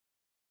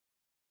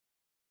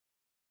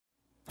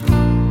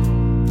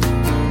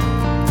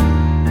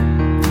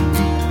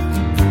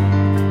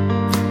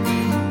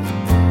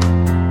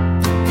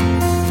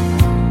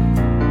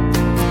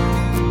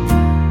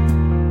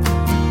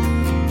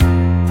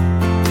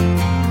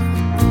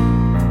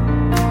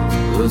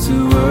Those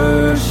who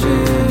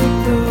worship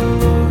the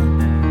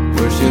Lord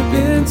worship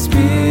in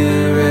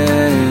spirit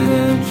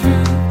and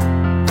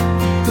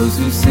truth. Those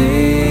who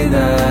say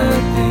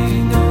that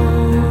they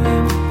know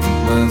Him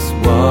must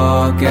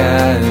walk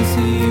as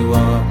He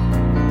walked.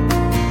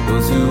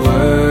 Those who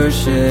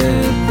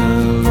worship the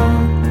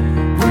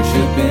Lord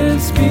worship in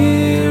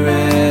spirit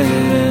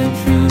and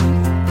truth.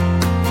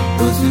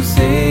 Those who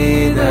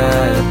say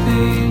that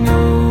they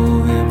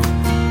know Him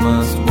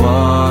must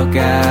walk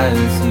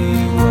as He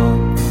walked.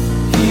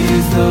 He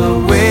is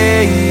the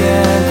way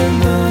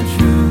and the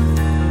truth,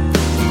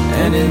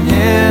 and in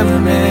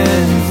Him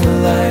is the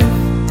life.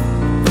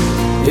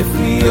 If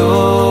we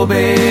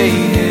obey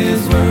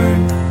His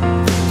word,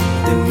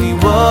 then we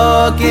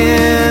walk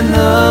in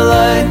the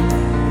light.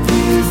 He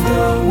is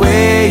the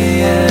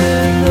way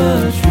and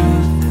the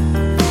truth,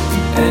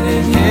 and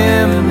in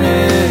Him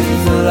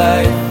is the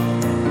life.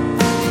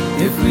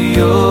 If we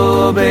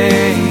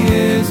obey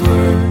His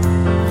word,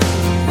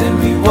 then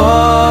we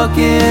walk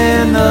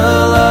in the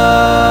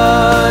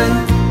light.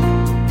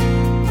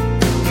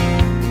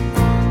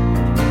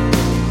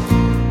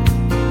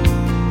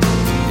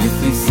 If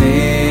we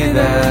say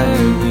that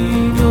we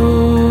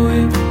know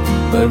Him,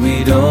 but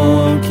we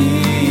don't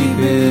keep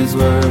His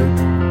word,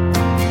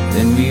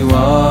 then we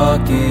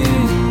walk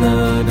in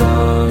the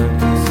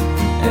darkness,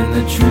 and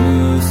the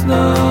truth's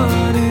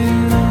not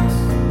in us.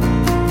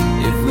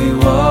 If we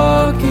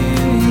walk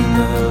in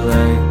the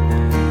light,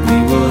 we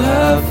will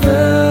have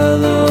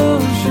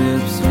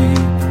fellowship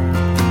sweet,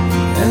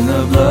 and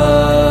the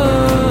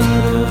blood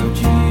of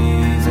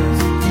Jesus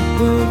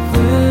will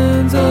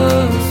cleanse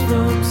us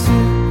from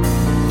sin.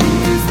 He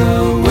is the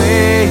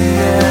way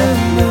and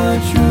the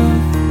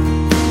truth,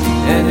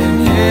 and in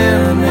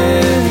Him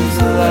is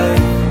the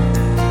life.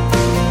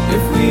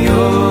 If we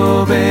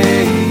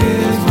obey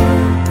His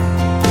word,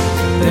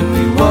 then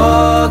we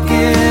walk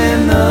in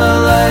the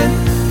light.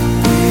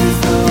 He is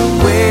the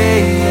way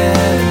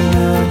and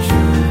the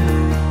truth,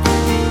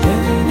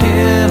 and in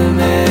Him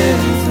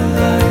is the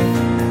life.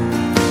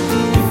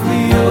 If we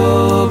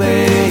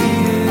obey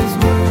His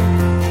word,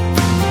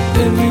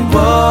 then we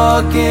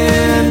walk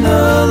in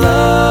the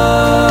light.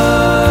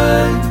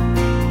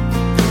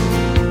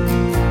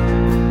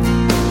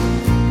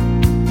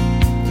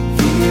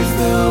 He is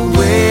the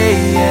way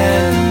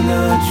and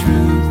the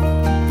truth,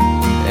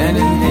 and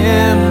in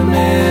Him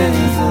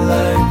is the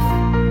life.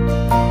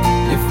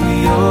 If we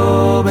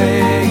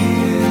obey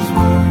His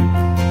word,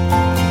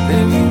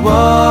 then we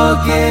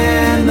walk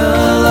in the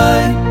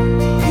light.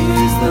 He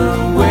is the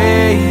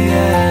way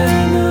and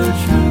the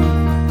truth,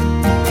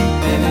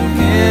 and in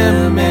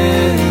Him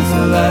is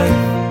the life.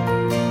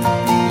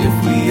 If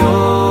we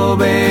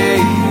obey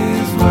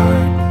His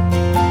word,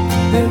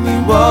 then we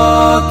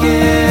walk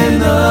in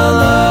the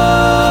light.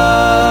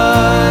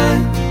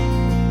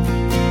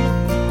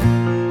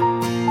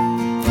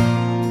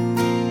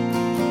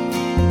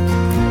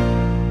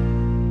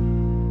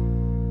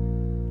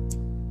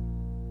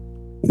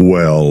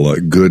 Well,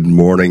 good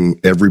morning,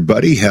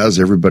 everybody. How's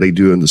everybody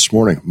doing this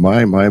morning?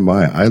 My.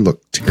 I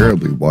look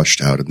terribly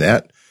washed out in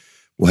that.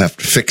 We'll have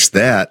to fix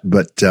that.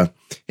 But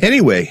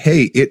anyway,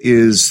 hey, it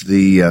is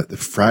the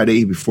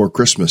Friday before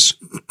Christmas.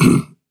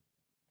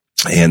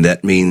 And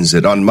that means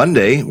that on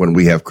Monday, when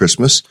we have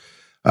Christmas,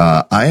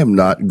 I am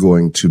not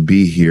going to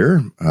be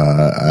here.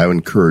 I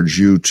encourage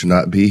you to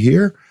not be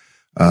here.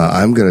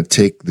 I'm going to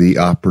take the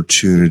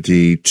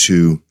opportunity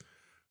to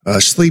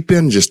sleep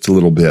in just a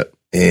little bit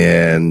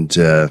and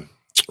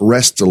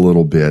rest a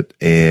little bit.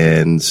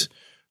 And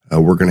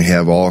we're going to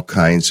have all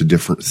kinds of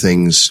different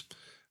things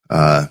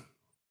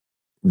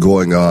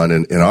going on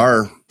in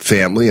our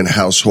family and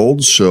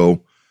household.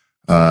 So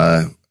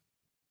I'm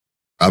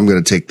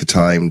going to take the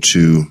time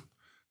to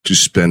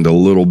spend a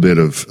little bit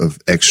of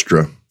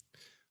extra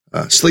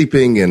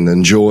sleeping and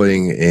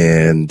enjoying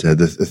and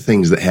the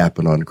things that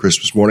happen on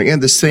Christmas morning.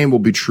 And the same will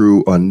be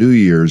true on New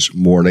Year's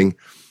morning.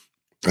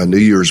 New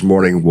Year's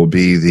morning will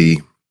be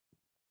the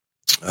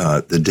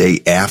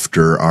day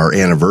after our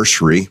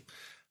anniversary.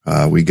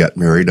 We got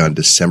married on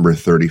December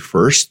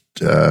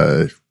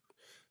 31st,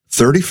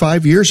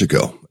 35 years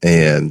ago.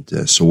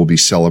 And so we'll be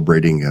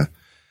celebrating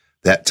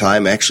that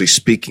time, actually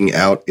speaking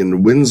out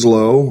in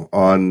Winslow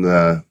on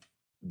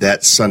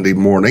that Sunday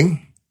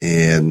morning.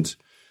 And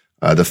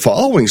the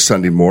following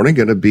Sunday morning,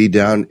 going to be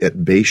down at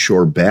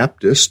Bayshore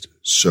Baptist.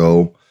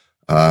 So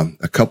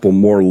a couple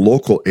more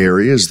local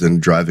areas than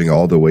driving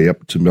all the way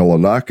up to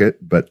Millinocket.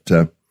 But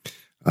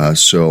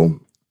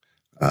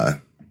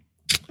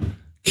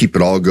keep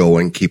it all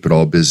going, keep it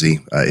all busy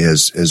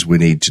as we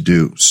need to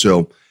do.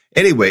 So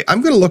anyway,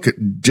 I'm going to look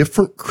at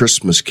different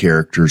Christmas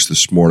characters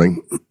this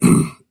morning.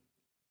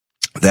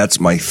 That's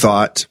my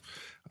thought,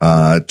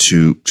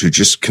 to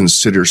just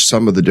consider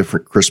some of the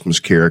different Christmas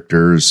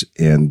characters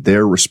and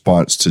their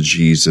response to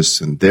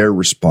Jesus and their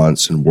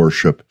response in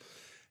worship.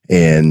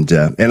 And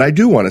I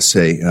do want to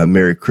say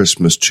Merry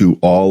Christmas to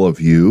all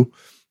of you.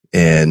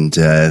 And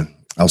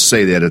I'll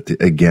say that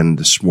again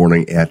this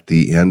morning at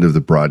the end of the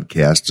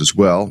broadcast as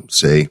well.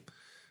 Say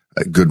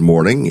good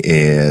morning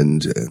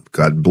and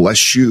God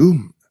bless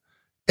you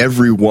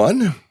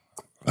everyone.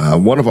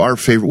 One of our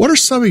favorite, what are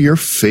some of your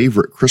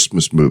favorite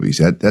Christmas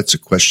movies? That's a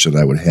question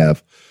I would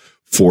have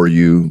for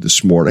you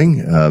this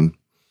morning.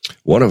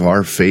 One of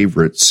our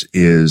favorites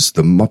is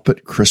The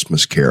Muppet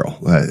Christmas Carol.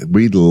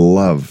 We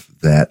love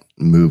that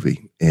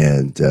movie,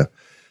 and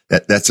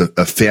that's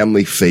a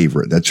family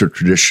favorite. That's a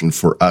tradition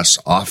for us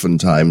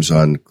oftentimes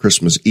on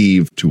Christmas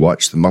Eve to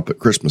watch The Muppet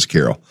Christmas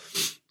Carol.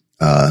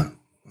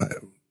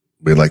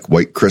 We like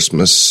White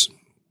Christmas.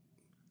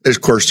 Of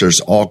course,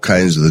 there's all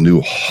kinds of the new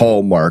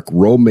Hallmark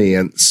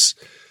romance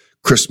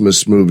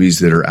Christmas movies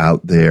that are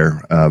out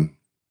there.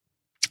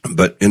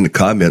 But in the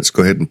comments,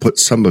 go ahead and put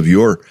some of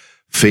your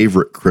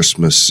favorite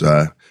Christmas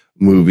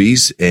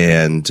movies,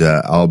 and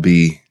I'll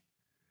be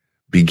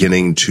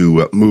beginning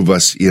to move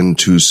us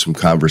into some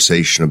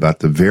conversation about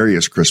the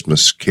various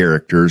Christmas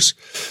characters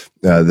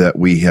that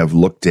we have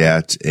looked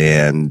at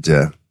and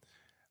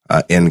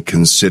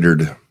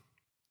considered.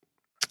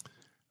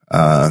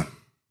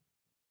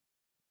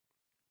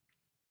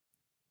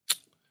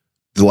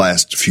 The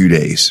last few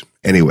days.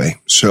 Anyway,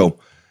 so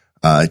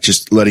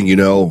just letting you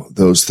know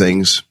those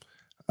things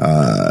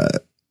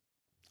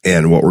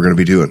and what we're going to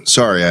be doing.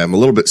 Sorry, I'm a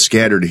little bit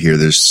scattered here.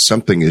 There's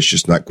something is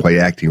just not quite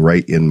acting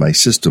right in my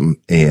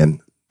system,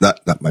 and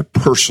not my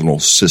personal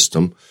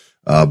system,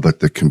 but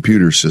the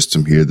computer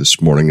system here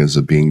this morning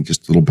is being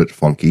just a little bit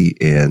funky,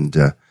 and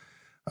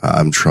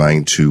I'm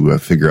trying to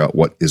figure out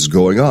what is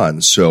going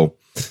on. So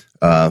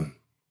Don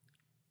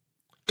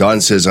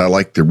says, I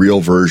like the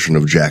real version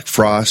of Jack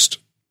Frost.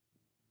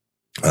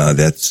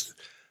 That's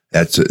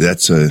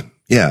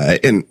yeah.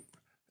 And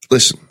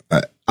listen,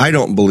 I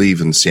don't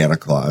believe in Santa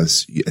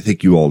Claus. I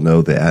think you all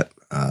know that.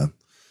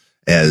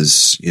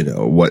 As you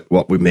know,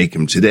 what we make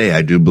him today,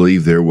 I do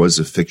believe there was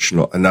a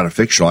fictional, not a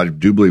fictional. I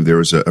do believe there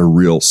was a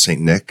real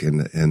Saint Nick,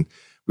 and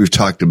we've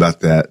talked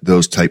about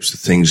those types of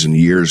things in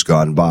years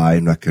gone by.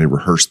 I'm not going to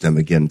rehearse them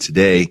again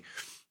today.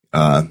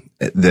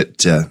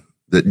 That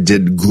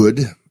did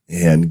good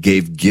and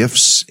gave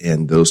gifts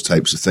and those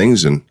types of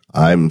things. And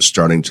I'm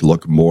starting to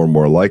look more and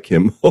more like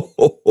him.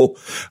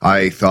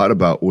 I thought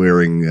about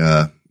wearing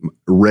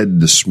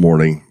red this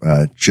morning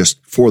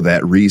just for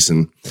that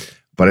reason,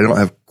 but I don't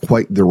have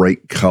quite the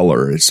right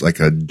color. It's like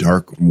a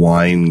dark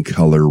wine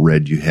color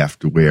red you have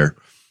to wear,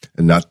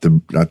 and not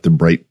the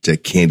bright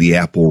candy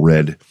apple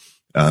red.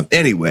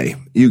 Anyway,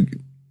 you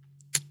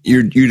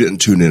didn't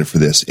tune in for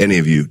this. Any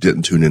of you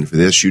didn't tune in for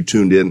this. You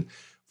tuned in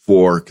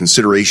for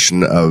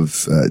consideration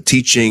of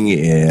teaching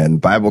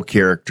and Bible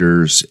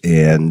characters.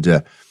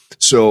 And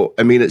so,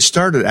 I mean, it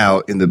started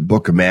out in the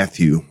book of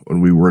Matthew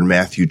when we were in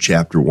Matthew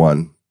chapter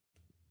 1,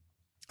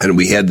 and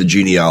we had the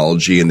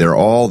genealogy, and they're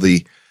all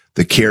the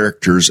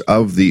characters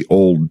of the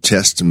Old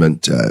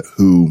Testament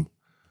who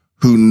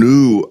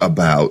knew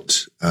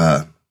about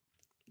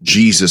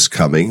Jesus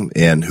coming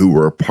and who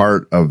were a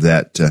part of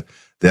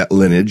that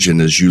lineage.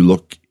 And as you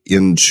look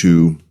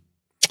into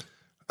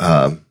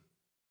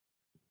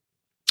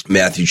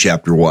Matthew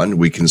chapter 1,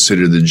 we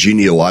consider the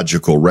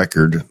genealogical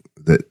record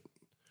that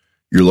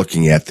you're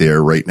looking at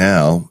there right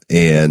now,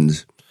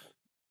 and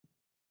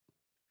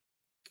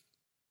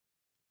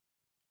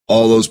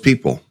all those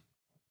people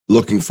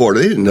looking forward.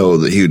 They didn't know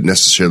that he would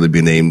necessarily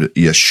be named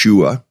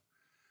Yeshua.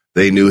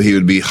 They knew he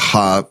would be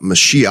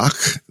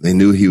HaMashiach. They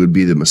knew he would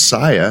be the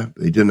Messiah.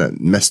 They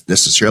didn't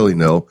necessarily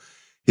know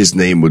his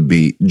name would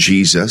be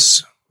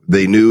Jesus.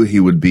 They knew he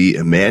would be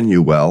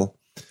Emmanuel.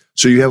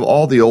 So you have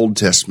all the Old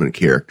Testament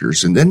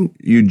characters, and then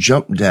you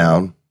jump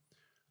down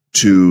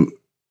to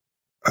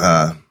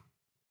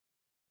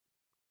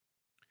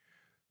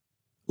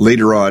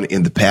later on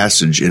in the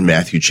passage in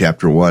Matthew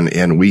chapter 1,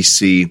 and we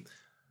see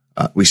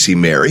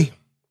Mary,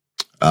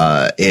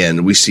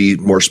 and we see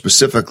more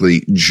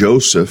specifically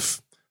Joseph,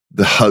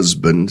 the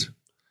husband,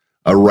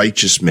 a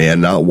righteous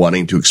man, not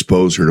wanting to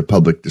expose her to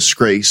public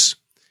disgrace.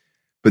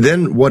 But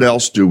then what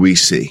else do we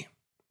see?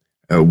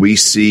 We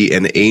see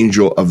an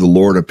angel of the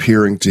Lord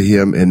appearing to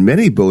him, and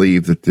many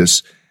believe that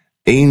this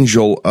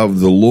angel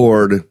of the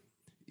Lord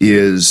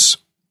is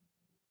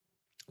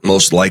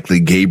most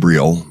likely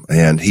Gabriel,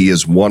 and he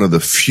is one of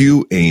the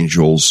few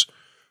angels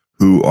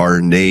who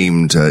are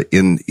named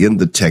in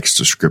the text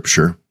of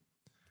Scripture.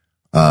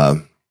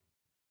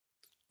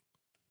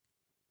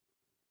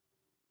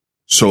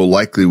 So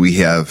likely we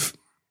have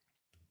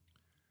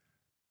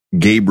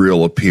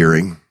Gabriel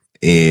appearing,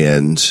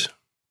 and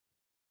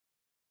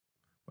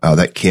wow,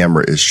 that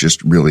camera is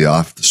just really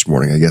off this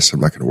morning. I guess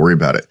I'm not going to worry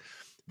about it.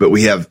 But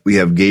we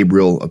have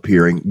Gabriel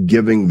appearing,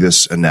 giving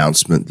this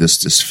announcement,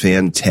 this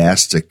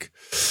fantastic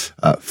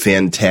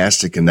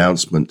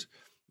announcement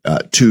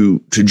to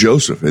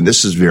Joseph. And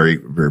this is very,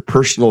 very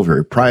personal,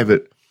 very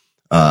private.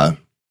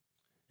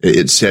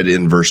 It said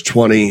in verse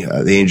 20,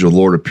 the angel of the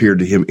Lord appeared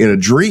to him in a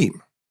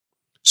dream.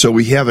 So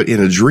we have it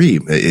in a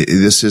dream.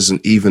 This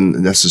isn't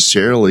even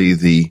necessarily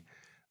the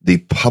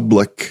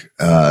public,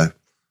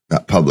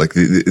 not public,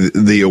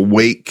 the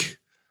awake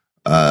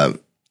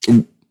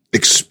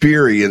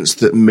experience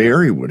that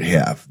Mary would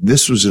have.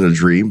 This was in a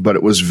dream, but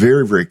it was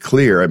very, very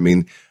clear. I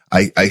mean,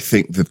 I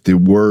think that the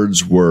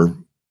words were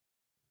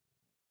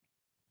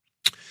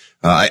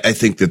I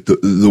think that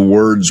the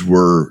words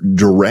were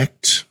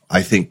direct.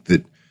 I think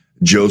that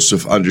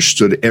Joseph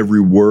understood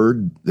every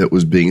word that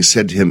was being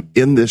said to him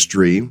in this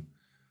dream.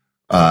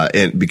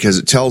 And because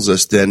it tells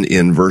us then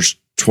in verse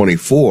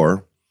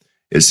 24,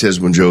 it says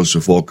when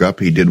Joseph woke up,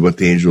 he did what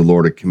the angel of the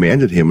Lord had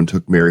commanded him and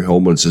took Mary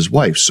home as his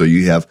wife. So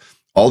you have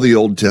all the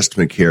Old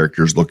Testament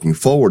characters looking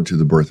forward to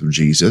the birth of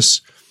Jesus,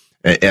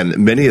 and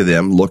many of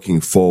them looking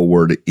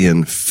forward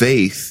in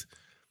faith.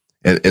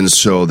 And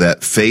so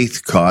that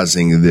faith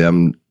causing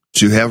them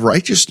to have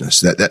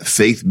righteousness, that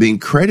faith being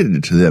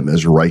credited to them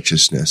as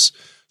righteousness.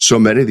 So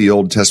many of the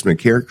Old Testament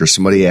characters,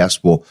 somebody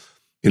asked, well,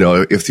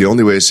 if the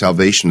only way of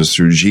salvation is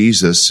through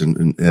Jesus,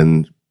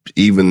 and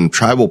even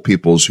tribal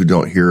peoples who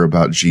don't hear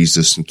about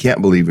Jesus and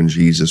can't believe in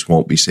Jesus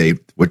won't be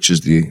saved, which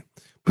is the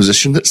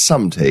position that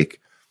some take.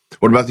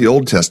 What about the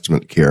Old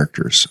Testament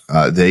characters?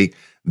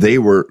 They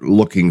were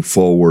looking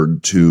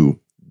forward to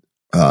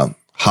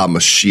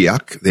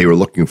HaMashiach. They were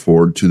looking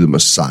forward to the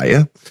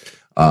Messiah.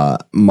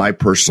 My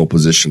personal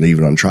position,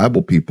 even on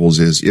tribal peoples,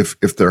 is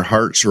if their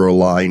hearts are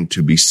aligned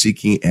to be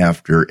seeking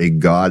after a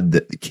God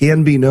that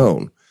can be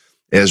known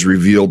as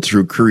revealed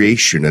through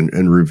creation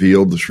and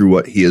revealed through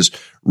what he has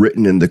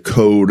written in the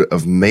code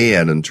of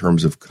man in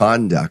terms of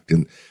conduct.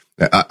 And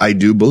I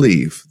do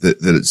believe that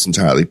it's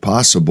entirely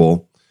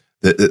possible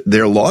that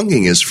their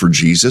longing is for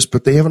Jesus,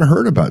 but they haven't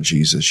heard about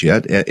Jesus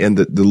yet, and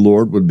that the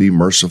Lord would be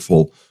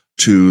merciful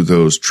to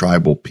those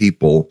tribal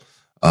people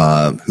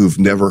who've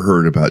never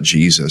heard about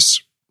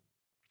Jesus,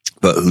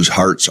 but whose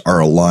hearts are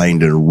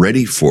aligned and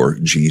ready for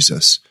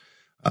Jesus,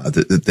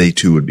 that they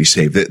too would be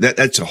saved.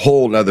 That's a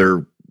whole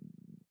other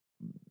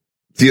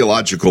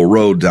theological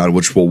road down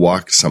which we'll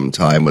walk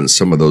sometime on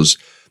some of those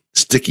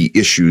sticky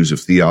issues of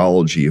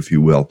theology, if you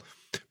will.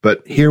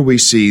 But here we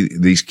see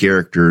these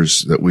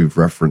characters that we've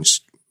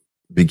referenced,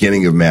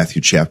 beginning of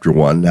Matthew chapter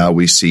 1. Now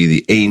we see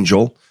the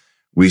angel,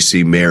 we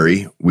see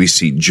Mary, we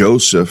see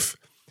Joseph,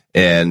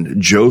 and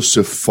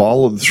Joseph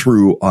followed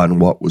through on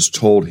what was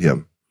told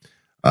him.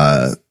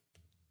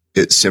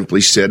 It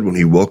simply said when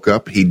he woke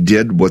up, he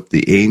did what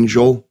the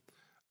angel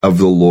of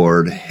the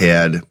Lord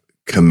had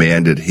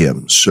commanded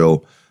him.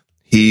 So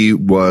he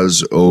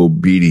was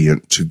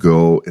obedient to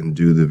go and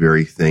do the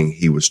very thing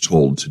he was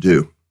told to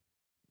do.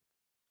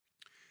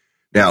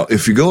 Now,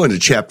 if you go into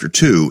chapter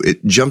 2,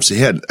 it jumps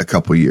ahead a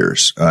couple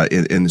years.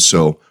 And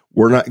so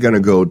we're not going to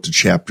go to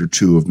chapter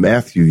 2 of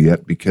Matthew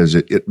yet because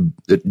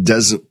it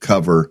doesn't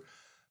cover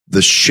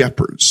the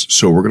shepherds.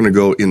 So we're going to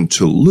go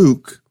into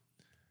Luke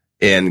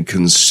and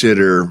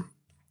consider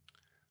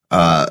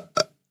a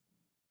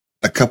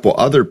couple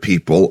other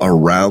people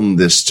around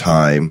this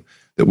time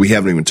that we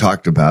haven't even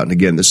talked about. And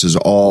again, this is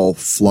all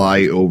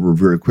fly over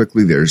very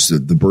quickly. There's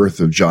the birth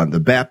of John the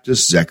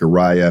Baptist,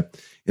 Zechariah,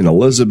 and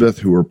Elizabeth,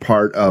 who were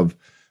part of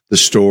the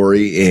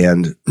story.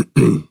 And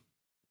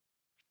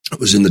it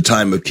was in the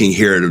time of King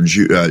Herod of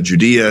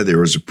Judea. There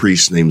was a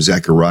priest named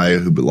Zechariah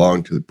who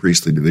belonged to the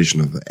priestly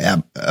division of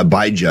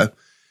Abijah.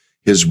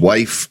 His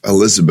wife,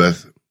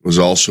 Elizabeth, was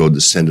also a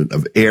descendant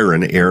of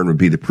Aaron. Aaron would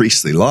be the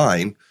priestly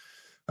line.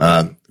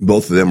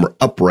 Both of them were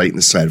upright in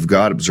the sight of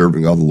God,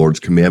 observing all the Lord's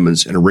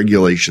commandments and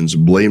regulations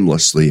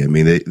blamelessly. I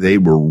mean, they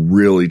were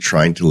really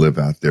trying to live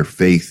out their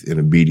faith in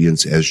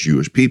obedience as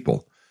Jewish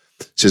people.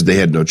 It says they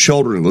had no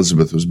children.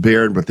 Elizabeth was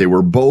barren, but they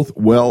were both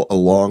well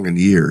along in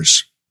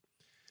years.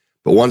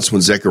 But once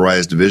when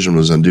Zechariah's division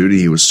was on duty,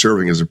 he was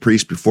serving as a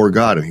priest before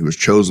God, and he was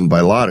chosen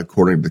by lot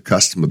according to the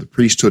custom of the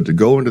priesthood to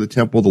go into the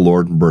temple of the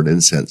Lord and burn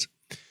incense.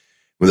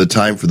 When the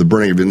time for the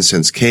burning of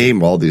incense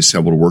came, all the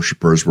assembled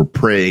worshipers were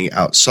praying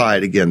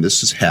outside. Again,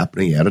 this is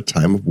happening at a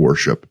time of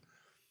worship.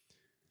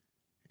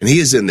 And he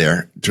is in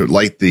there to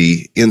light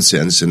the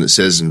incense, and it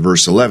says in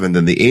verse 11,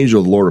 then the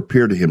angel of the Lord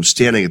appeared to him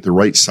standing at the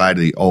right side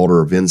of the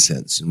altar of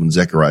incense. And when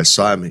Zechariah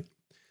saw him,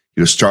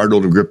 he was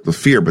startled and gripped with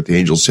fear, but the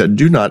angel said,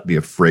 do not be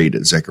afraid,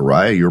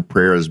 Zechariah. Your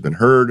prayer has been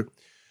heard.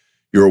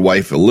 Your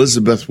wife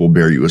Elizabeth will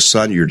bear you a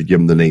son. You're to give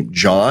him the name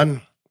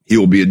John. He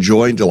will be a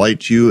joy and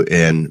delight to you,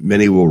 and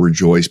many will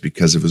rejoice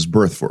because of his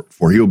birth.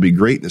 For he will be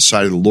great in the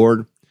sight of the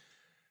Lord.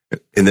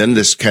 And then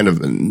this kind of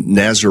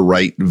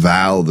Nazirite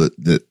vow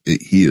that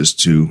he is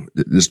to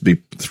be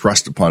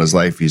thrust upon his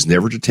life. He's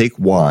never to take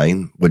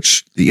wine,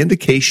 which the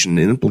indication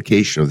and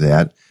implication of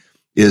that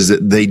is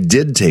that they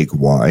did take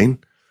wine.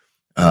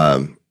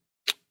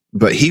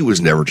 But he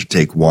was never to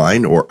take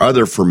wine or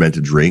other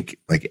fermented drink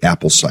like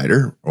apple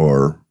cider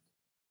or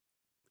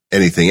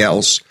anything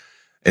else.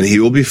 And he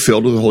will be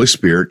filled with the Holy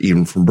Spirit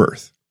even from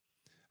birth.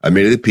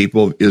 Many of the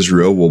people of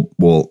Israel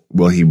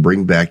will he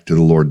bring back to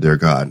the Lord their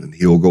God. And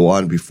he will go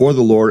on before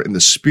the Lord in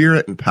the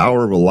spirit and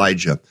power of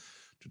Elijah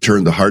to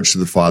turn the hearts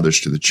of the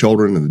fathers to the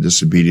children and the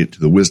disobedient to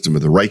the wisdom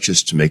of the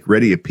righteous, to make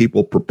ready a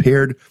people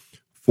prepared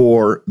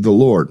for the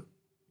Lord.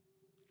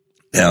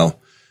 Now,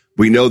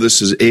 we know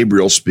this is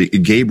Gabriel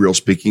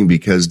speaking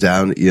because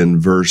down in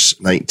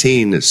verse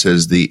 19, it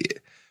says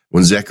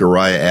when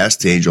Zechariah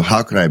asked the angel,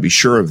 how can I be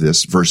sure of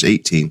this? Verse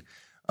 18,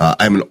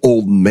 I'm an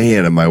old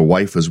man and my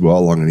wife is well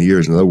along in the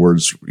years. In other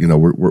words,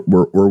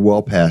 we're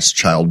well past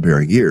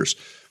childbearing years.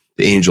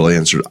 The angel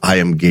answered, I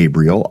am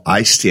Gabriel.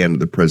 I stand in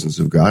the presence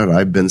of God, and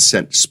I've been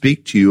sent to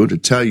speak to you and to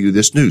tell you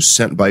this news.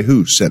 Sent by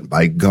who? Sent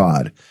by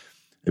God.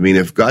 I mean,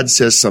 if God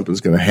says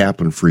something's going to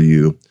happen for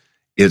you,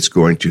 it's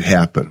going to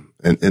happen.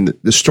 And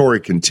the story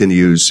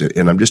continues,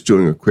 and I'm just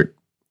doing a quick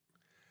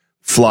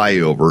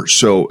flyover.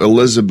 So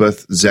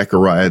Elizabeth,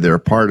 Zechariah, they're a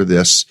part of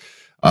this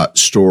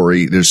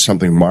story. There's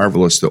something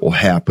marvelous that will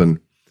happen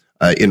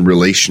in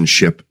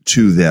relationship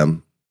to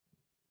them.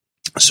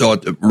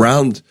 So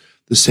around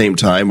the same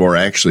time, or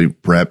actually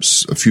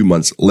perhaps a few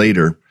months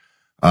later,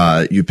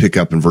 you pick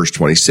up in verse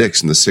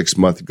 26. In the 6th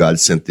month, God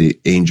sent the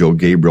angel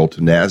Gabriel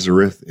to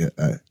Nazareth,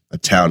 a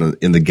town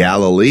in the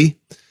Galilee,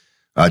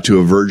 to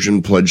a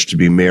virgin pledged to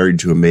be married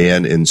to a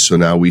man. And so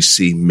now we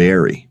see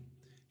Mary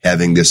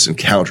having this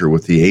encounter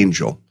with the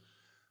angel.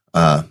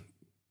 So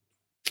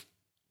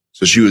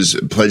she was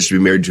pledged to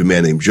be married to a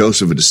man named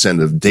Joseph, a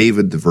descendant of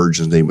David. The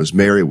virgin's name was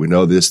Mary. We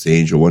know this. The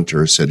angel went to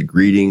her and said,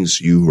 greetings,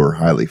 you who are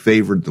highly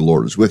favored. The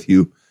Lord is with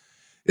you.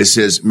 It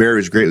says, Mary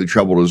was greatly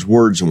troubled at his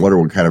words and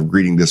wondered what kind of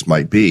greeting this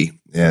might be.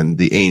 And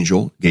the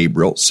angel,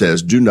 Gabriel,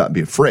 says, do not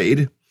be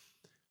afraid,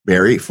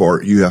 Mary,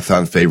 for you have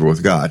found favor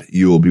with God.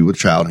 You will be with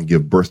child and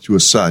give birth to a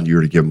son. You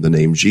are to give him the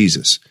name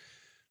Jesus.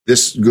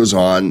 This goes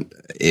on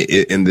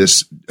in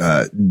this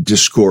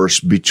discourse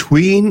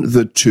between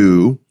the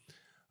two.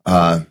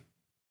 And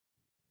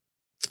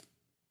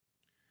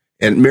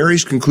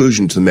Mary's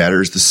conclusion to the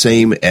matter is the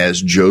same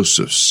as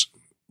Joseph's.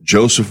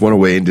 Joseph went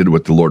away and did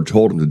what the Lord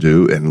told him to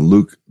do. And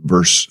Luke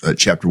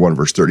chapter 1,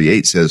 verse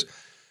 38 says,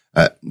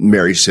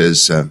 Mary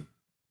says,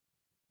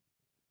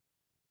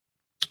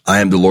 I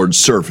am the Lord's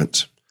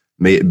servant.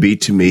 May it be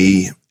to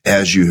me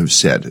as you have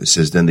said. It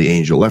says, then the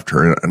angel left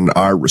her. And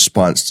our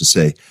response to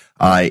say,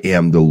 I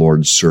am the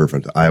Lord's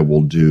servant. I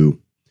will do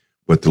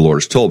what the Lord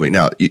has told me.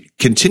 Now,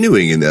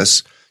 continuing in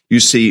this, you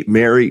see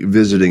Mary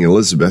visiting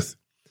Elizabeth.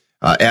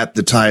 At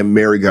the time,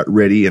 Mary got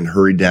ready and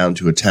hurried down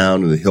to a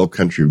town in the hill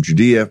country of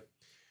Judea,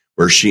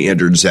 where she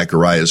entered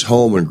Zechariah's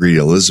home and greeted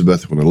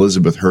Elizabeth. When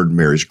Elizabeth heard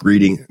Mary's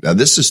greeting, now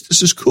this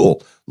is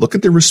cool. Look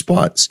at the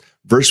response.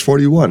 Verse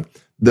 41,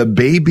 the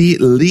baby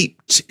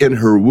leaped in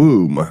her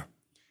womb,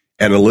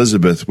 and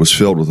Elizabeth was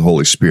filled with the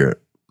Holy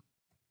Spirit.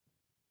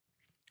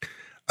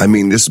 I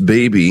mean, this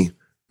baby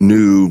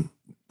knew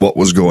what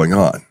was going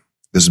on.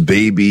 This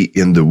baby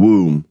in the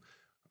womb,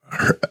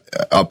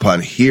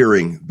 upon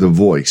hearing the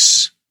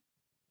voice,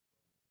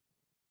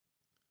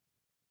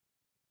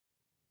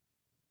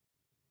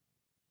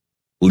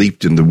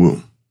 leaped in the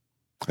womb,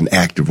 an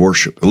act of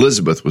worship.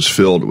 Elizabeth was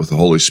filled with the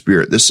Holy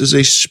Spirit. This is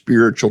a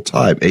spiritual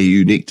time, a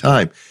unique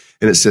time.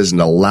 And it says, in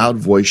a loud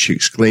voice, she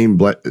exclaimed,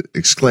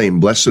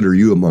 blessed are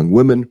you among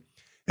women,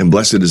 and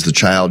blessed is the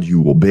child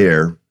you will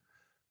bear.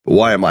 But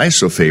why am I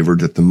so favored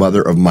that the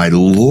mother of my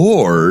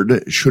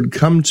Lord should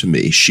come to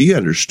me? She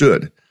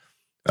understood,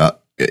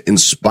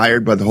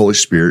 inspired by the Holy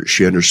Spirit,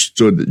 she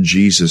understood that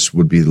Jesus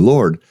would be the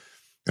Lord.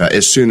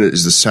 As soon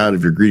as the sound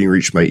of your greeting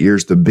reached my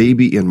ears, the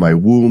baby in my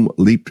womb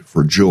leaped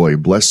for joy.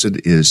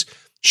 Blessed is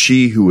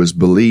she who has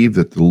believed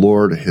that the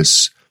Lord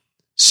has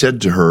said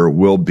to her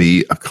will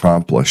be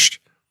accomplished.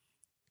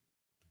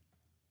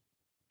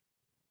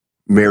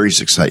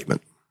 Mary's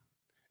excitement,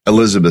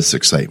 Elizabeth's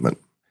excitement,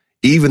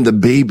 even the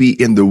baby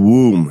in the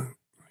womb,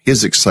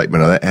 his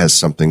excitement. That has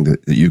something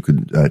that you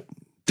could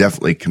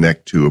definitely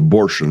connect to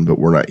abortion, but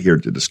we're not here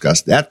to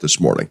discuss that this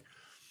morning.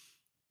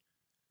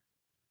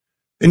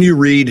 And you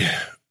read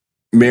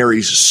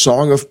Mary's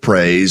song of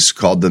praise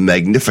called the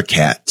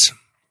Magnificat.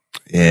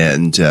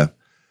 And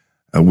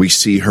we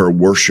see her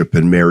worship.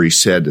 And Mary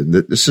said,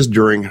 that this is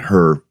during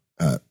her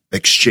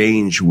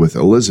exchange with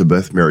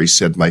Elizabeth. Mary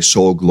said, my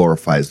soul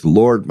glorifies the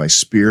Lord. My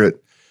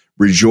spirit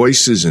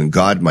rejoices in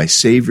God, my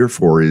Savior,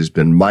 for he has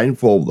been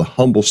mindful of the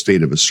humble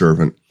state of a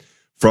servant.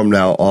 From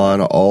now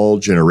on, all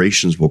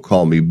generations will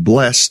call me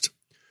blessed,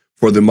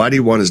 for the Mighty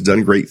One has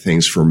done great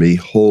things for me.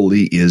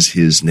 Holy is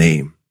his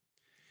name.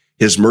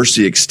 His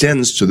mercy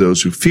extends to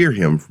those who fear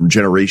him from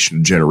generation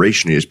to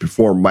generation. He has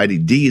performed mighty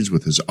deeds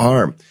with his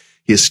arm.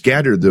 He has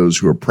scattered those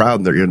who are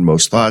proud in their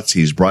inmost thoughts. He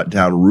has brought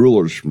down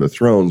rulers from the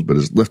thrones, but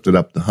has lifted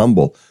up the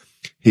humble.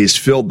 He has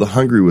filled the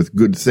hungry with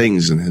good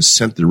things and has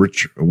sent the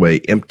rich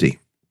away empty.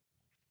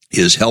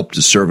 He has helped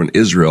his servant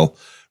Israel,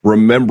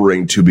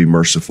 remembering to be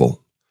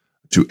merciful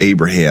to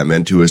Abraham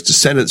and to his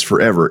descendants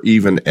forever,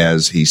 even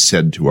as he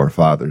said to our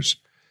fathers.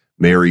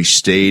 Mary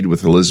stayed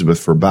with Elizabeth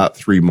for about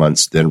 3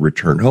 months, then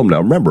returned home.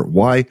 Now, remember,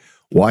 why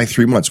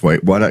 3 months? Why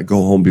not go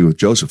home and be with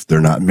Joseph? They're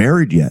not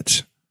married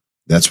yet.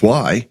 That's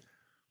why.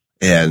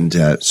 And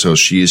so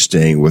she is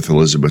staying with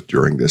Elizabeth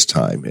during this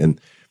time.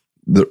 And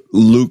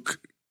Luke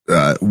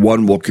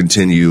 1 will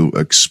continue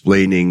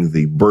explaining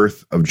the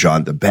birth of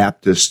John the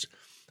Baptist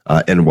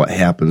and what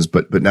happens.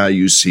 But now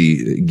you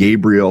see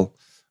Gabriel.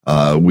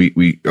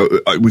 We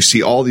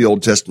see all the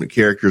Old Testament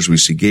characters. We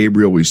see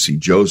Gabriel. We see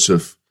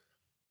Joseph.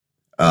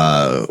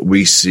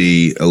 We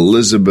see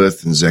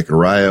Elizabeth and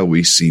Zechariah.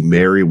 We see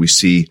Mary. We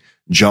see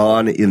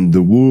John in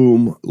the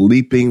womb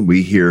leaping.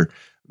 We hear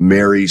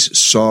Mary's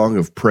song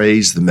of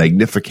praise, the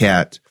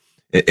Magnificat,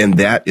 and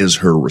that is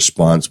her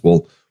response.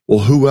 Well, Well,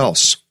 who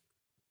else?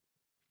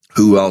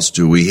 Who else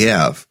do we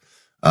have?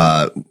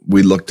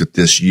 We looked at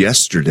this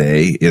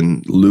yesterday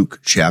in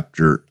Luke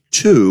chapter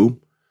 2.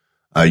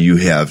 You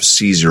have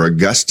Caesar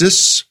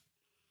Augustus,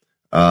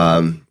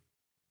 and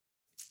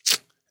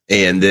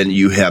then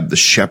you have the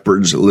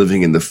shepherds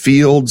living in the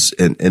fields,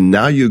 and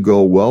now you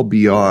go well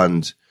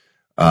beyond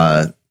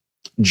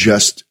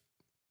just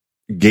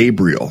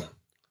Gabriel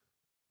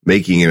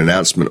making an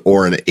announcement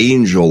or an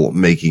angel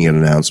making an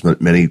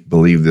announcement. Many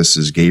believe this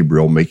is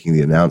Gabriel making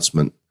the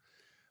announcement.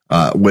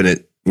 When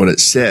it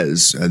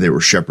says there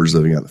were shepherds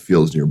living out in the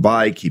fields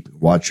nearby, keeping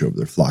watch over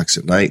their flocks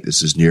at night.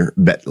 This is near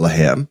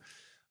Bethlehem.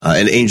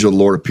 An angel of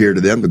the Lord appeared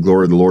to them. The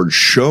glory of the Lord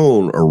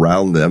shone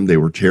around them. They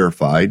were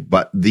terrified.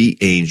 But the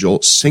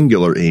angel,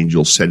 singular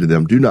angel, said to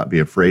them, "Do not be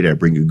afraid. I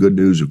bring you good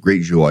news of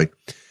great joy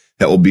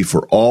that will be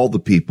for all the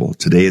people.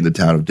 Today in the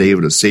town of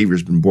David, a Savior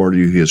has been born to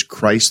you. He is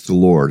Christ the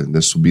Lord. And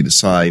this will be the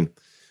sign.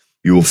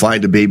 You will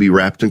find a baby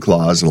wrapped in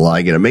cloths and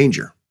lying in a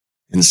manger."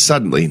 And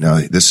suddenly, now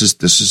this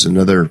is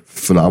another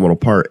phenomenal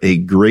part, a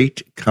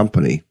great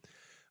company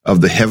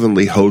of the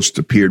heavenly host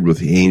appeared with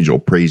the angel,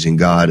 praising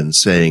God and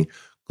saying,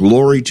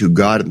 "Glory to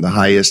God in the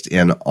highest,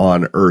 and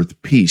on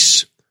earth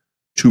peace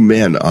to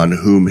men on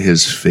whom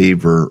his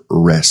favor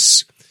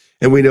rests."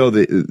 And we know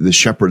that the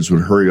shepherds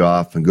would hurry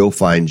off and go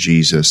find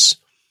Jesus,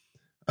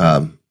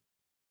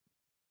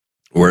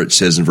 where it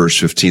says in verse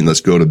 15,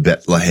 let's go to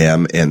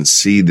Bethlehem and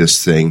see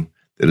this thing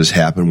that has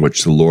happened,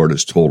 which the Lord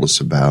has told us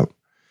about.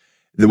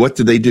 Then what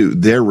did they do?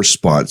 Their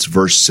response,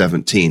 verse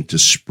 17, to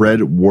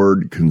spread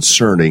word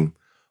concerning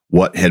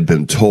what had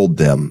been told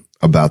them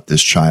about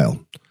this child.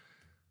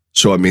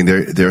 So, I mean,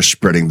 they're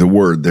spreading the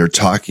word. They're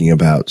talking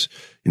about,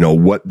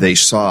 what they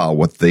saw,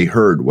 what they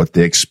heard, what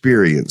they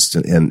experienced.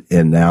 And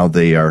now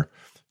they are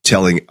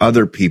telling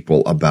other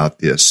people about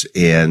this.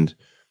 And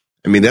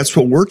I mean, that's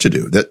what we're to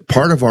do. That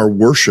part of our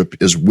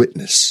worship is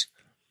witness.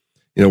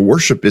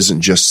 Worship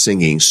isn't just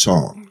singing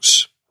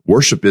songs.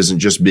 Worship isn't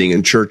just being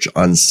in church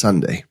on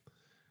Sunday.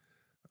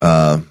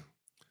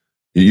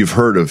 You've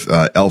heard of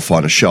Elf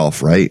on a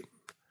Shelf, right?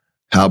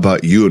 How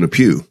about You in a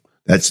Pew?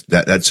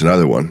 That's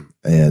another one.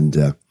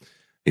 And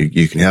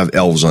you can have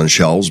elves on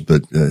shelves,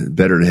 but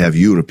better to have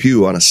you in a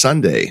pew on a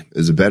Sunday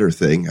is a better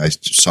thing. I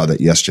saw that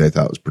yesterday. I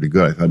thought it was pretty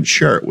good. I thought I'd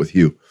share it with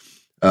you.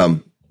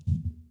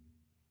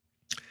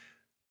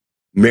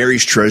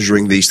 Mary's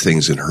treasuring these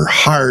things in her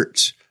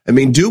heart. I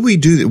mean,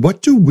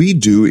 what do we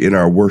do in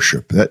our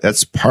worship?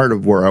 That's part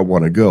of where I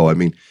want to go. I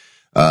mean,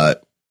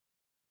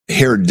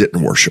 Herod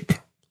didn't worship.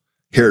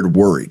 Herod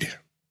worried.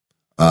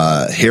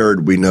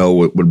 Herod, we know,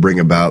 would bring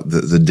about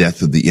the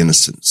death of the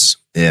innocents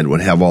and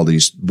would have all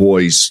these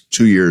boys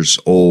 2 years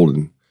old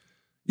and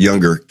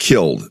younger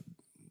killed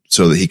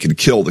so that he could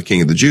kill the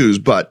king of the Jews,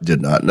 but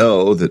did not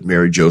know that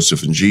Mary,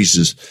 Joseph, and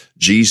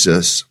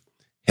Jesus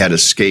had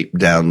escaped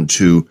down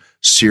to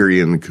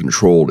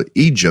Syrian-controlled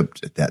Egypt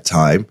at that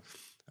time,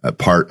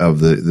 part of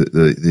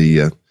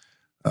the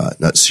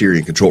not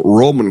Syrian-controlled,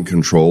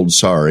 Roman-controlled,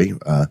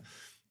 but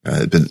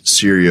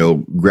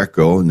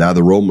Syrio-Greco. Now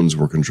the Romans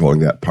were controlling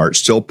that part,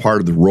 still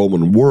part of the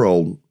Roman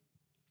world,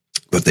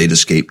 but they'd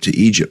escaped to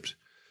Egypt.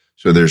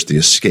 So there's the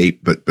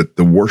escape, but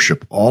the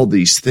worship, all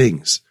these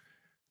things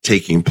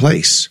taking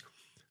place,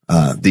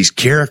 these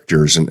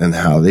characters and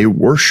how they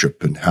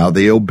worship and how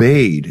they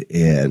obeyed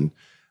and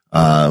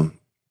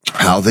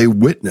how they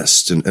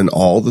witnessed and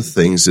all the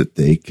things that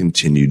they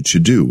continued to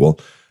do. Well,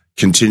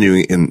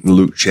 continuing in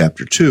Luke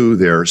chapter 2,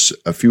 there's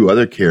a few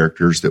other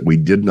characters that we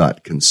did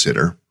not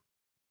consider.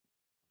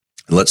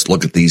 Let's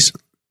look at these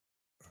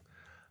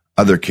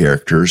other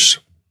characters.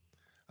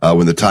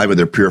 When the time of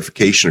their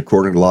purification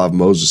according to the law of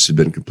Moses had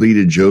been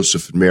completed,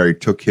 Joseph and Mary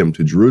took him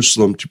to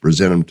Jerusalem to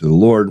present him to the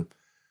Lord.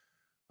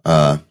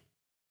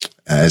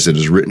 As it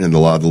is written in the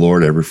law of the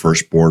Lord, every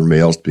firstborn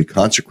male is to be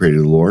consecrated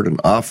to the Lord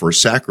and offer a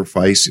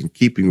sacrifice in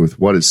keeping with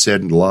what is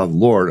said in the law of the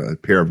Lord, a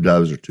pair of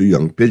doves or 2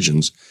 young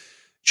pigeons,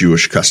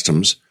 Jewish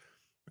customs.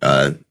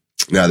 Now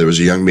there was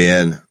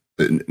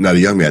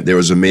there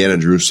was a man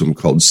in Jerusalem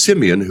called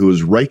Simeon who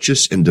was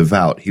righteous and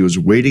devout. He was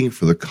waiting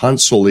for the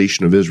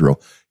consolation of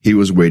Israel. He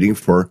was waiting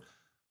for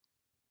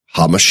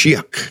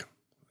HaMashiach.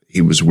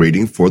 He was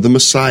waiting for the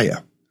Messiah,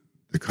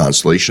 the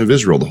consolation of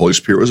Israel. The Holy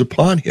Spirit was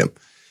upon him.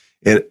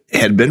 And it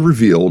had been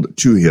revealed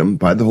to him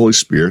by the Holy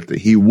Spirit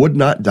that he would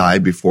not die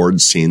before he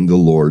had seen the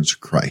Lord's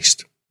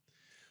Christ.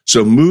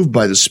 So moved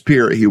by the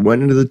Spirit, he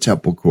went into the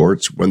temple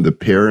courts when the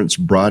parents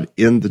brought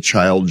in the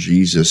child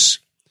Jesus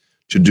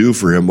to do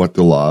for him what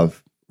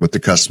the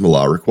custom of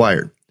law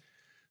required.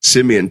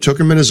 Simeon took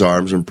him in his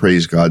arms and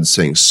praised God,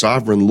 saying,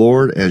 "Sovereign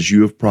Lord, as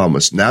you have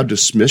promised, now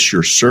dismiss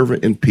your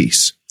servant in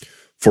peace.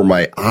 For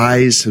my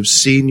eyes have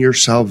seen your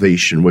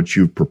salvation, which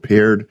you've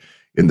prepared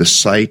in the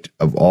sight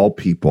of all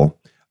people,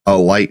 a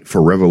light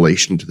for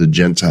revelation to the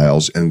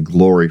Gentiles and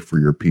glory for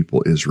your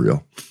people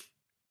Israel."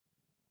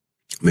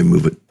 Let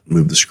me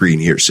move the screen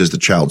here. It says the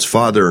child's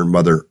father and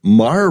mother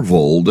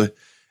marveled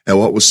at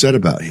what was said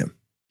about him.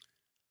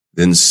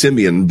 Then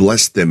Simeon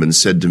blessed them and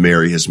said to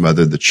Mary, his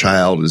mother, "The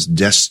child is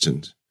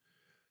destined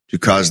to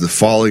cause the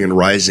falling and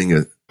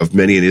rising of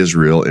many in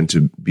Israel, and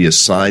to be a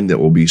sign that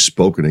will be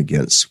spoken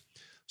against,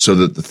 so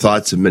that the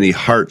thoughts of many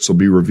hearts will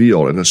be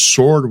revealed, and a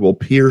sword will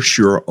pierce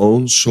your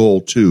own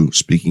soul too,"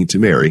 speaking to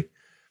Mary.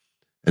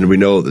 And we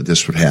know that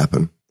this would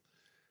happen.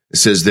 It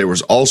says, "There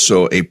was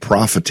also a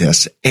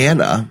prophetess,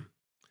 Anna,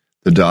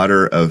 the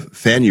daughter of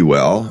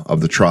Phanuel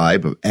of the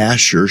tribe of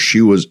Asher. She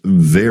was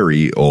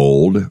very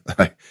old."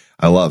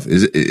 I love,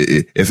 as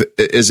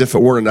if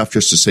it weren't enough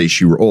just to say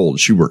she were old.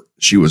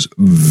 She was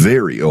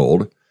very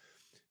old.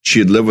 She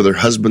had lived with her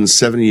husband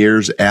 7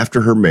 years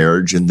after her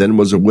marriage, and then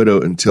was a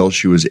widow until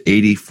she was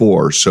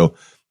 84. So,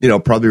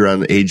 probably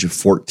around the age of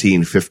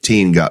 14,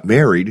 15, got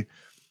married,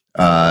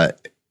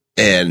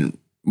 and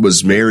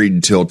was married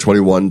until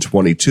 21,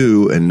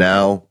 22, and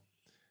now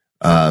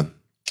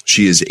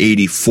she is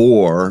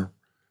 84.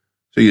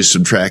 So you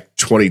subtract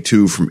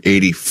 22 from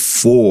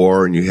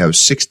 84, and you have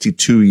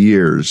 62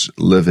 years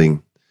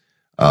living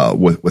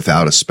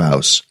without a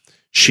spouse.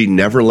 She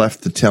never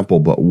left the temple,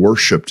 but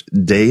worshiped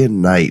day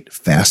and night,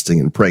 fasting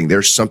and praying.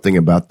 There's something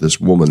about this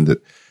woman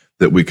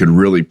that we could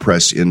really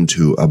press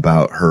into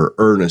about her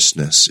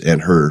earnestness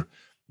and her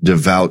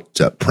devout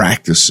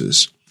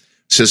practices.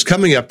 It says,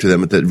 coming up to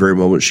them at that very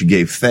moment, she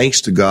gave thanks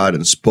to God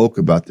and spoke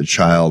about the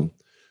child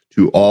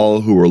to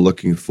all who were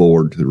looking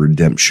forward to the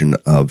redemption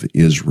of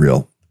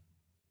Israel.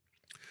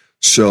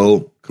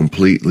 So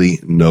completely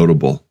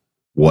notable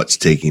what's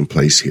taking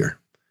place here.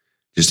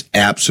 Just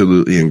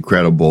absolutely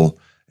incredible.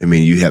 I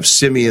mean, you have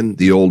Simeon,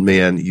 the old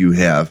man. You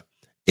have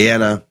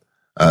Anna,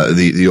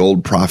 the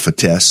old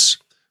prophetess,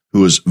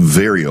 who is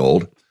very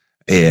old,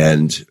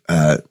 and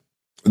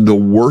the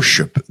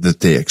worship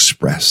that they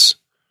express.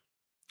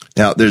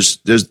 Now, there's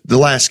the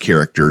last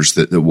characters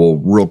that we'll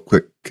real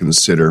quick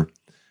consider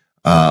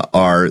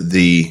are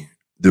the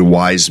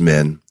wise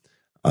men,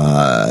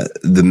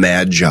 the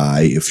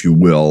magi, if you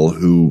will,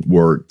 who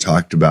were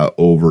talked about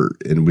over,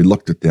 and we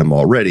looked at them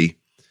already,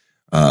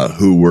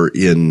 who were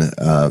in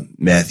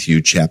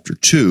Matthew chapter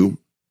 2.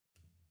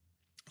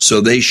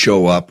 So they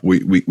show up.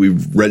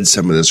 We've read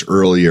some of this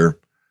earlier.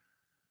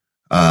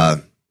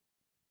 I'm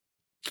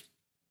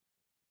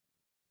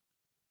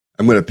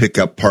going to pick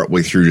up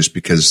partway through just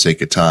because of the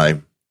sake of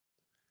time.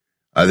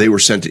 They were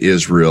sent to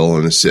Israel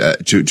and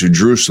to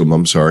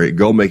Jerusalem.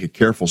 Go make a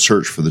careful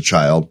search for the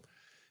child.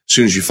 As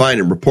soon as you find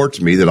him, report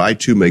to me that I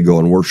too may go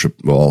and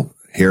worship. Well,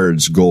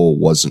 Herod's goal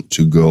wasn't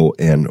to go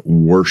and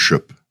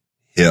worship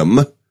him.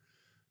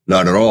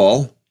 Not at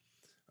all.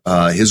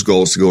 His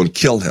goal was to go and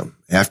kill him.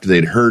 After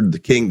they'd heard the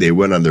king, they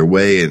went on their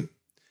way, and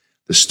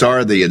the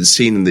star they had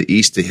seen in the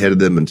east ahead of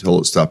them until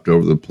it stopped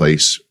over the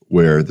place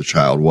where the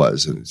child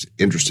was. And it's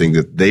interesting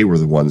that they were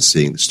the ones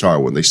seeing the star.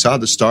 When they saw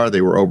the star,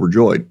 they were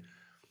overjoyed.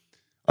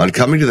 On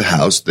coming to the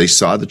house, they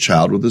saw the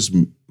child with his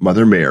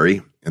mother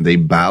Mary, and they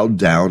bowed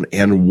down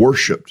and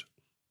worshipped.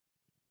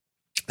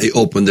 They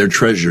opened their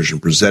treasures and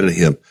presented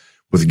him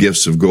with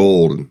gifts of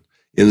gold and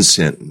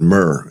incense and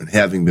myrrh. And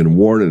having been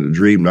warned in a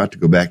dream not to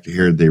go back to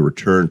Herod, they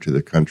returned to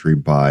the country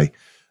by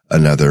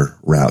another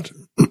route.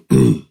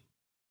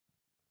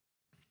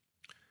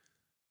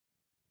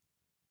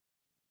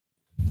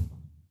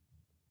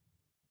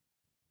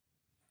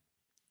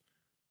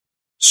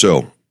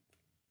 So,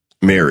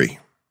 Mary,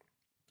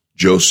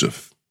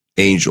 Joseph,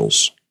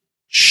 angels,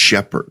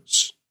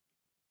 shepherds,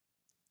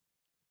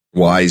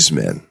 wise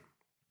men,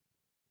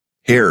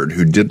 Herod,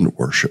 who didn't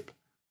worship,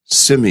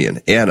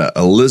 Simeon, Anna,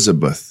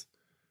 Elizabeth,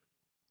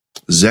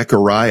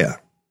 Zechariah,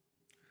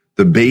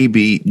 the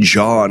baby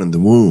John in the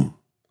womb,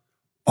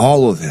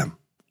 all of them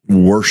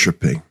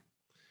worshiping.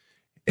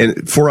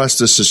 And for us,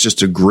 this is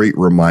just a great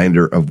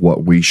reminder of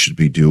what we should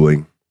be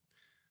doing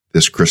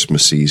this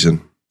Christmas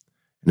season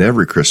and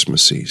every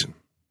Christmas season,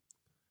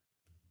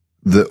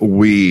 that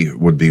we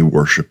would be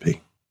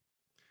worshiping,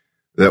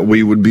 that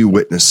we would be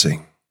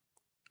witnessing,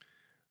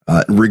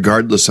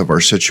 regardless of our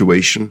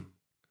situation.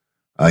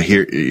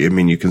 Here, I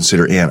mean, you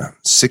consider Anna,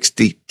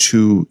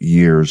 62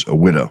 years, a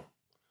widow.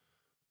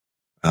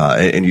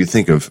 And you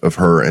think of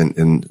her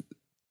and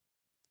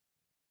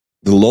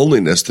the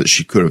loneliness that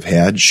she could have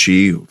had.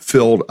 She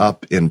filled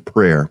up in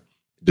prayer,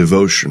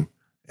 devotion,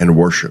 and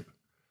worship.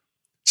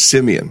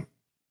 Simeon,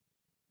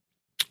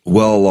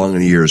 well along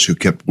in years, who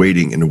kept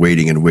waiting and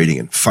waiting and waiting,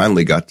 and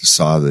finally he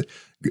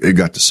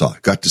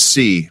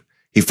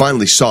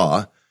finally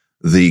saw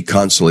the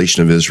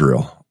consolation of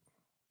Israel,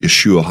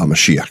 Yeshua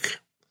HaMashiach.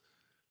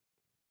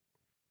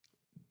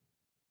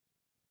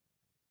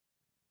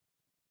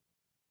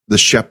 The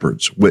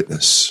shepherds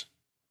witness,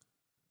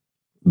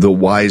 the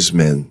wise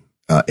men,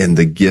 and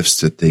the gifts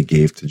that they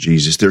gave to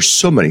Jesus. There's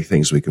so many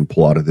things we can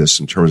pull out of this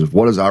in terms of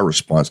what is our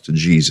response to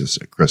Jesus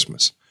at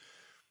Christmas.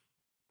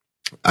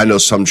 I know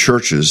some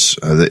churches,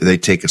 they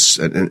take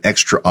an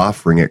extra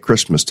offering at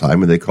Christmas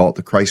time, and they call it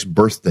the Christ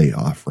birthday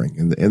offering.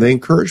 And they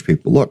encourage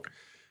people, look,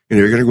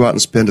 you're going to go out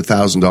and spend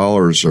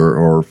 $1,000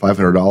 or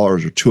 $500 or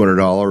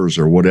 $200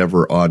 or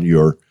whatever on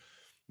your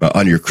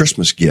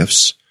Christmas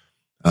gifts.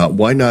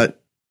 Why not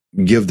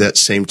give that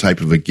same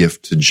type of a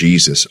gift to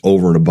Jesus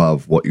over and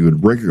above what you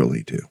would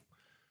regularly do?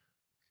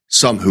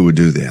 Some who would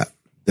do that,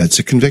 That's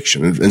a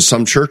conviction. And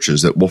some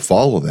churches that will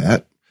follow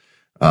that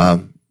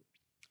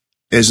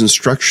as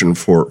instruction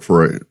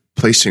for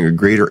placing a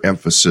greater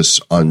emphasis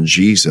on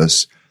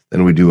Jesus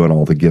than we do on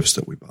all the gifts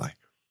that we buy.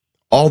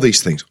 All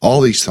these things,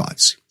 all these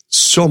thoughts,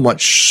 so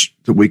much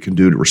that we can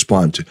do to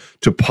respond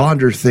to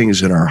ponder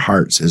things in our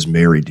hearts as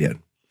Mary did,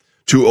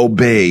 to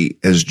obey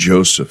as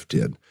Joseph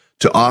did,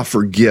 to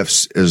offer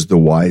gifts as the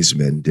wise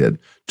men did,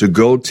 to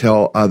go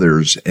tell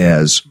others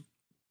as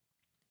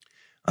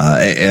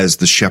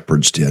the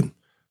shepherds did,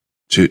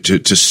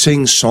 to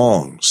sing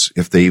songs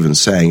if they even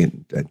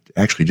sang. It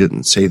actually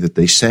didn't say that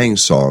they sang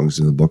songs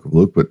in the book of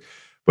Luke, but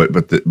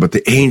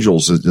the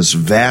angels, this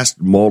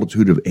vast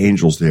multitude of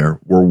angels there,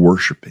 were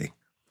worshiping.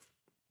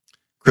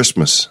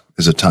 Christmas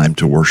is a time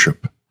to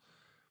worship.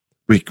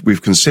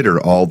 We've considered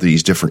all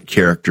these different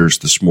characters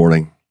this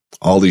morning,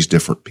 all these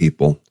different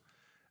people.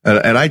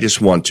 And I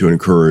just want to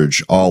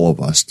encourage all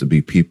of us to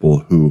be people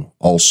who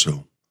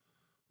also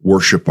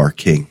worship our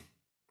King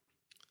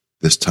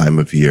this time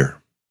of year.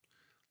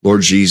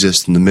 Lord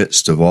Jesus, in the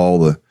midst of all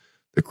the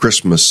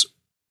Christmas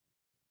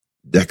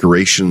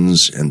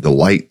decorations and the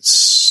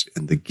lights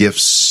and the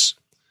gifts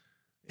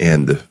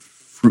and the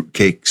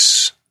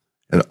fruitcakes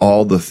and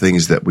all the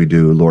things that we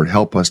do, Lord,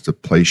 help us to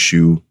place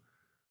you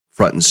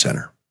front and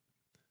center.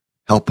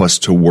 Help us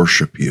to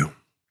worship you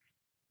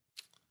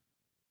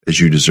as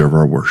you deserve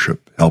our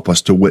worship. Help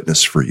us to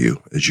witness for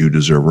you as you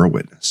deserve our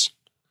witness.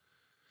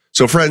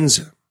 So,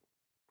 friends,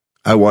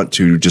 I want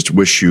to just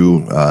wish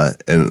you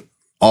and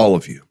all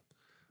of you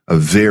a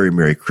very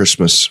Merry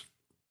Christmas.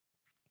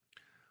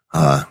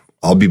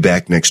 I'll be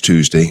back next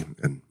Tuesday,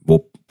 and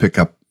we'll pick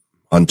up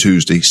on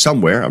Tuesday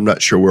somewhere. I'm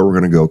not sure where we're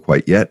going to go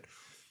quite yet,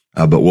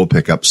 but we'll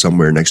pick up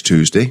somewhere next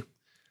Tuesday.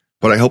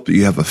 But I hope that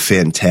you have a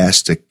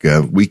fantastic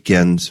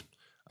weekend,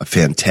 a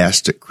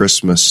fantastic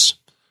Christmas,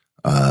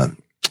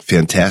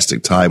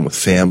 fantastic time with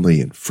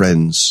family and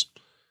friends,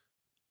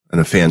 and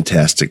a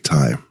fantastic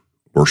time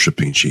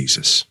worshiping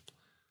Jesus.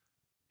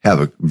 Have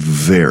a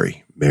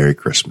very Merry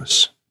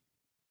Christmas.